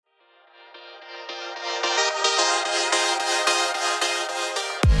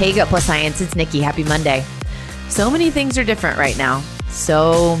Hey, Gut Plus Science, it's Nikki. Happy Monday. So many things are different right now.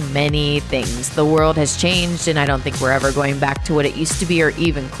 So many things. The world has changed, and I don't think we're ever going back to what it used to be or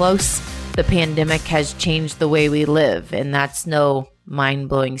even close. The pandemic has changed the way we live, and that's no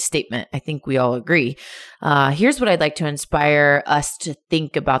mind-blowing statement. I think we all agree. Here's what I'd like to inspire us to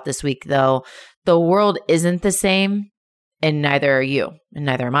think about this week, though. The world isn't the same, and neither are you, and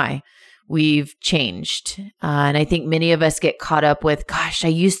neither am I. We've changed. And I think many of us get caught up with, gosh, I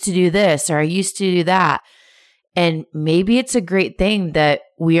used to do this or I used to do that. And maybe it's a great thing that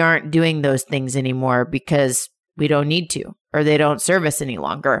we aren't doing those things anymore because we don't need to, or they don't serve us any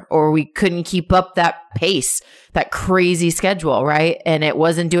longer, or we couldn't keep up that pace, that crazy schedule, right? And it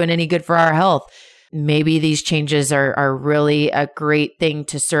wasn't doing any good for our health. Maybe these changes are really a great thing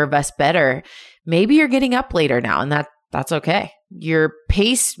to serve us better. Maybe you're getting up later now, and that's okay. Your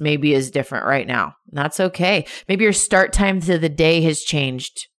pace maybe is different right now. And that's okay. Maybe your start time to the day has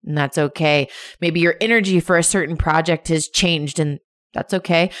changed, and that's okay. Maybe your energy for a certain project has changed, and that's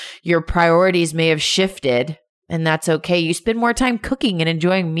okay. Your priorities may have shifted, and that's okay. You spend more time cooking and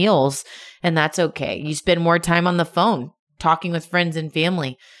enjoying meals, and that's okay. You spend more time on the phone talking with friends and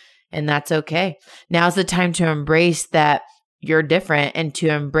family, and that's okay. Now's the time to embrace that you're different and to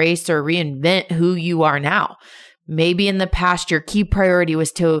embrace or reinvent who you are now. Maybe in the past, your key priority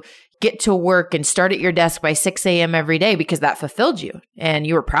was to get to work and start at your desk by 6 a.m. every day because that fulfilled you and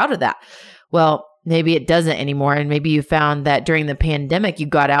you were proud of that. Well, maybe it doesn't anymore. And maybe you found that during the pandemic, you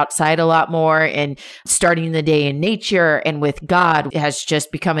got outside a lot more, and starting the day in nature and with God has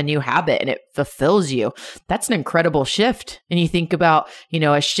just become a new habit and it fulfills you. That's an incredible shift. And you think about,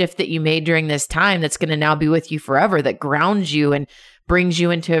 a shift that you made during this time that's going to now be with you forever, that grounds you and brings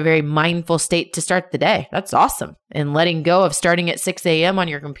you into a very mindful state to start the day. That's awesome. And letting go of starting at 6 a.m. on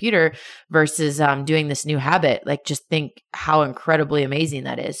your computer versus doing this new habit, just think how incredibly amazing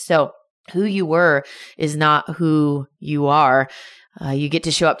that is. So who you were is not who you are. You get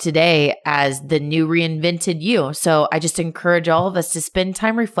to show up today as the new reinvented you. So I just encourage all of us to spend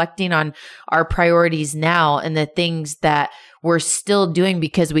time reflecting on our priorities now and the things that we're still doing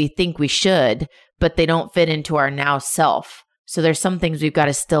because we think we should, but they don't fit into our now self. So there's some things we've got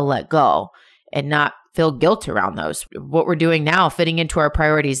to still let go and not feel guilt around those. What we're doing now, fitting into our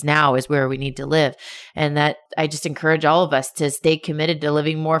priorities now, is where we need to live. And that I just encourage all of us to stay committed to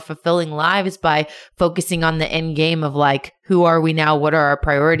living more fulfilling lives by focusing on the end game of who are we now? What are our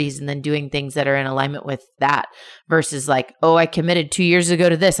priorities? And then doing things that are in alignment with that versus I committed 2 years ago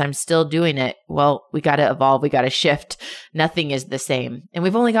to this. I'm still doing it. Well, we got to evolve. We got to shift. Nothing is the same. And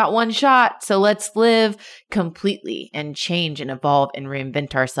we've only got one shot. So let's live completely and change and evolve and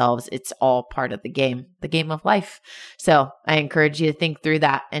reinvent ourselves. It's all part of the game of life. So I encourage you to think through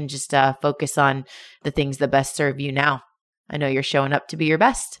that and just focus on the things that best serve you now. I know you're showing up to be your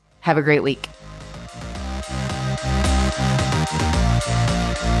best. Have a great week.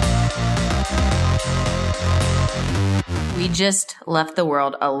 We just left the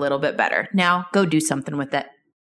world a little bit better. Now go do something with it.